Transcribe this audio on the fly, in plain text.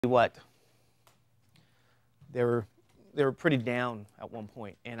what? They were pretty down at one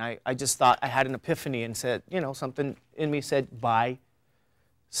point, and I just thought I had an epiphany and said, you know, something in me said, buy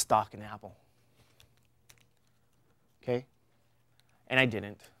stock in Apple. Okay? And I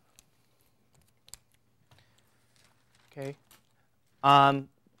didn't. Okay?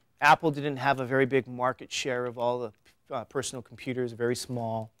 Apple didn't have a very big market share of all the personal computers, very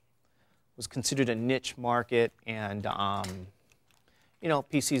small. It was considered a niche market, and you know,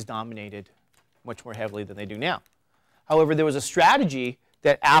 PCs dominated much more heavily than they do now. However, there was a strategy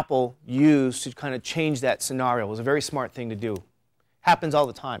that Apple used to kind of change that scenario. It was a very smart thing to do. Happens all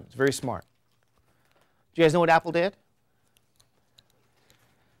the time. It's very smart. Do you guys know what Apple did?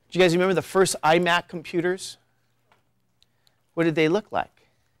 Do you guys remember the first iMac computers? What did they look like?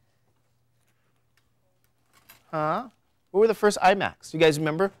 Huh? What were the first iMacs? Do you guys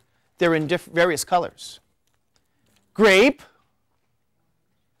remember? They were in various colors. Grape,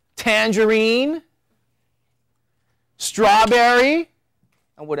 tangerine, strawberry,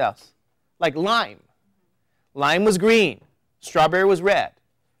 and what else? Like lime. Lime was green. Strawberry was red.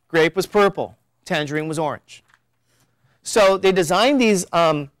 Grape was purple. Tangerine was orange. So they designed these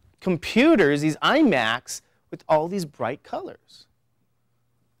computers, these iMacs, with all these bright colors.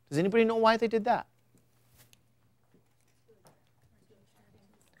 Does anybody know why they did that?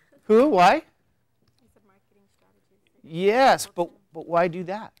 Who? Why? Yes, but why do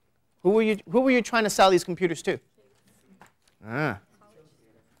that? Who were you trying to sell these computers to?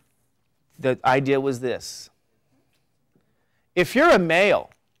 The idea was this. If you're a male,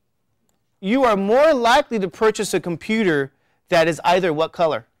 you are more likely to purchase a computer that is either what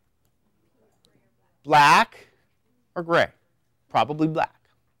color? Black or gray? Probably black.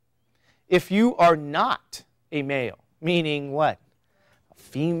 If you are not a male, meaning what? A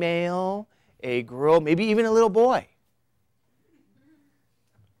female, a girl, maybe even a little boy,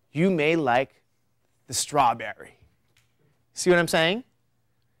 you may like the strawberry. See what I'm saying?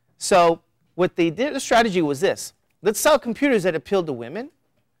 So what they did, the strategy was this. Let's sell computers that appeal to women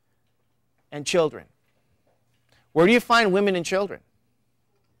and children. Where do you find women and children?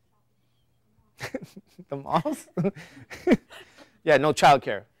 The malls? Yeah, no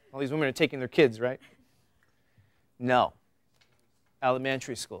childcare. All these women are taking their kids, right? No.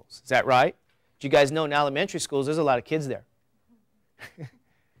 Elementary schools. Is that right? Do you guys know in elementary schools there's a lot of kids there?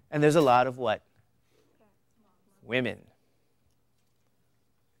 And there's a lot of what? Women.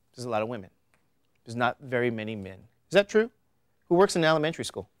 There's a lot of women. There's not very many men. Is that true? Who works in elementary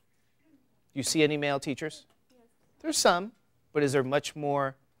school? Do you see any male teachers? Yes. There's some, but is there much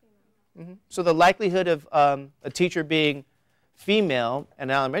more? So the likelihood of a teacher being female in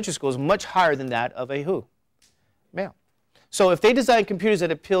elementary school is much higher than that of a who? Male. So if they design computers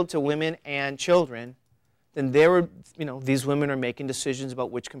that appeal to women and children, then these women are making decisions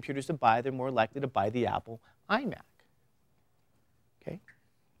about which computers to buy. They're more likely to buy the Apple iMac. Okay?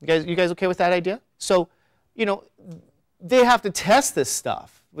 You guys okay with that idea? So, you know, they have to test this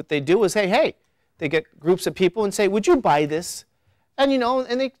stuff. What they do is, hey, they get groups of people and say, would you buy this? And, you know,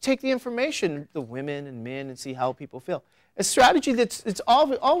 and they take the information, the women and men, and see how people feel. A strategy it's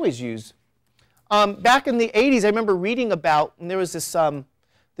always used. Back in the 80s, I remember reading about, and there was this, the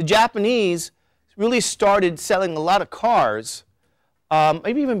Japanese really started selling a lot of cars,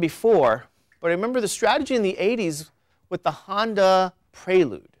 maybe even before. But I remember the strategy in the 80s with the Honda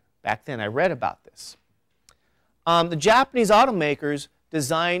Prelude. Back then, I read about this. The Japanese automakers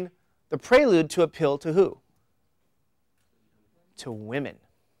designed the Prelude to appeal to who? To women.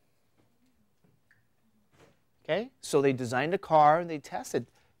 Okay? So they designed a car and they tested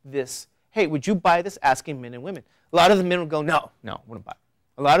this. Hey, would you buy this? Asking men and women. A lot of the men would go, no, I wouldn't buy it.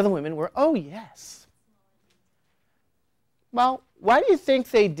 A lot of the women were, oh, yes. Well, why do you think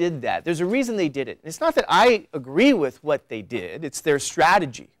they did that? There's a reason they did it. It's not that I agree with what they did. It's their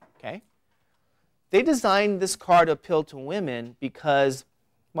strategy. Okay? They designed this car to appeal to women because,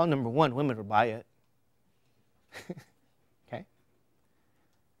 well, number one, women would buy it. Okay?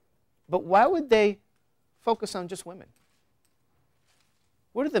 But why would they focus on just women?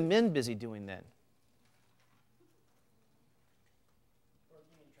 What are the men busy doing then?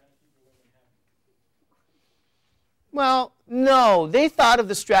 Well, no. They thought of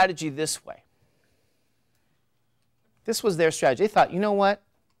the strategy this way. This was their strategy. They thought, you know what?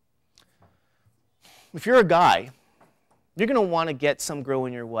 If you're a guy, you're going to want to get some girl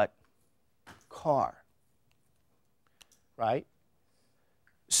in your what? Car. Right?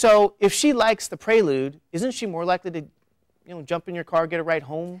 So if she likes the Prelude, isn't she more likely to, jump in your car, get a ride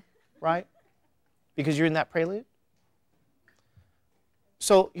home, right? Because you're in that Prelude?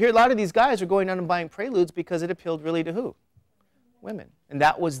 So here a lot of these guys are going out and buying Preludes because it appealed really to who? women. And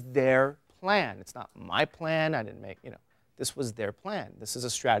that was their plan. It's not my plan. I didn't make, this was their plan. This is a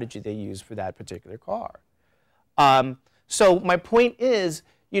strategy they used for that particular car. So my point is,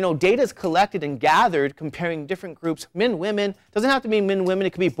 data is collected and gathered comparing different groups, men, women. Doesn't have to be men, women. It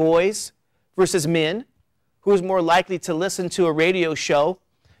could be boys versus men. Who is more likely to listen to a radio show?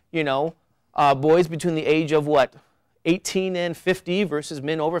 Boys between the age of what? 18 and 50 versus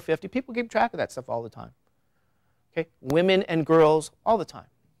men over 50. People keep track of that stuff all the time. Okay? Women and girls all the time.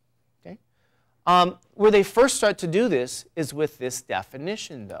 Okay? Where they first start to do this is with this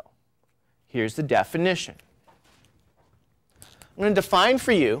definition, though. Here's the definition. I'm going to define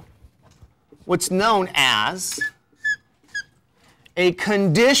for you what's known as a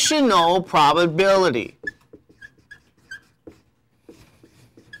conditional probability.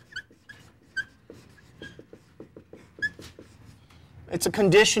 It's a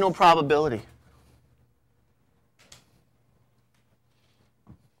conditional probability.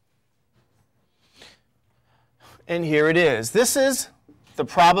 And here it is. This is the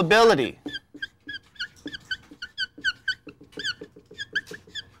probability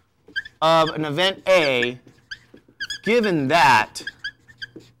of an event A given that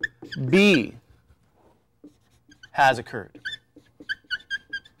B has occurred,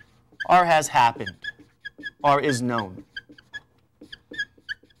 or has happened, or is known.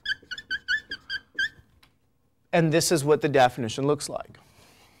 And this is what the definition looks like.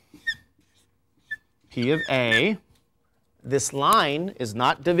 P of A, this line is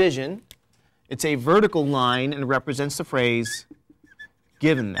not division. It's a vertical line and represents the phrase,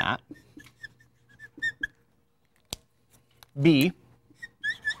 given that. B,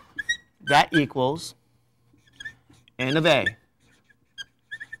 that equals N of A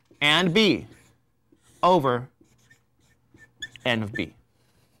and B over N of B.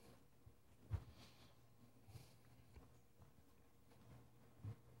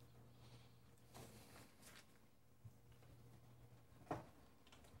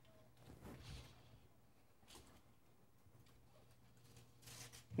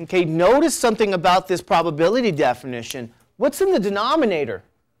 Okay, notice something about this probability definition. What's in the denominator?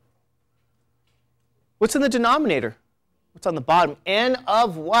 What's in the denominator? What's on the bottom? N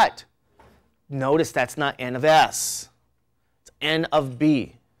of what? Notice that's not N of S. It's N of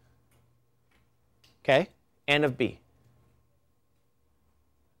B. Okay? N of B.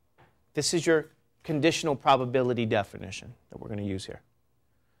 This is your conditional probability definition that we're going to use here.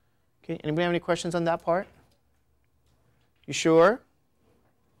 Okay, anybody have any questions on that part? You sure?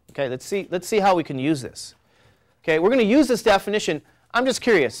 Okay, let's see how we can use this. Okay, we're going to use this definition. I'm just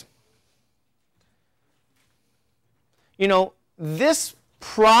curious. This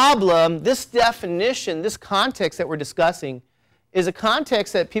problem, this definition, this context that we're discussing is a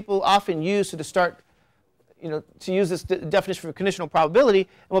context that people often use to start, to use this definition for conditional probability.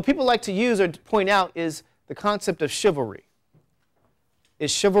 And what people like to use or to point out is the concept of chivalry.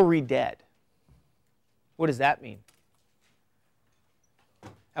 Is chivalry dead? What does that mean?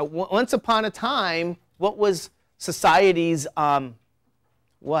 Once upon a time, what was society's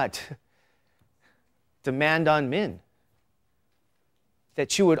demand on men?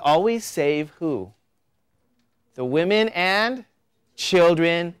 That you would always save who? The women and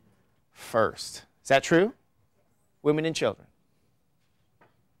children first. Is that true? Women and children.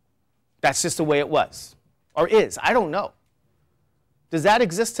 That's just the way it was. Or is. I don't know. Does that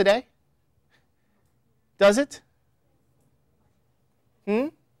exist today? Does it?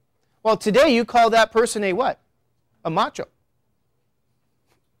 Well, today you call that person a what? A macho.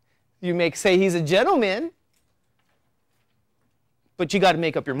 You may say he's a gentleman, but you got to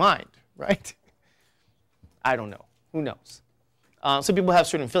make up your mind, right? I don't know. Who knows? Some people have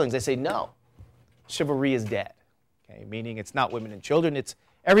certain feelings. They say, no, chivalry is dead. Okay, meaning it's not women and children. It's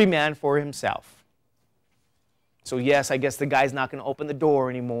every man for himself. So yes, I guess the guy's not going to open the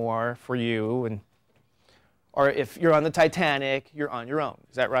door anymore for you. Or if you're on the Titanic, you're on your own.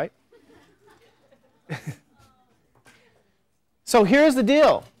 Is that right? So here's the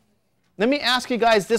deal. Let me ask you guys this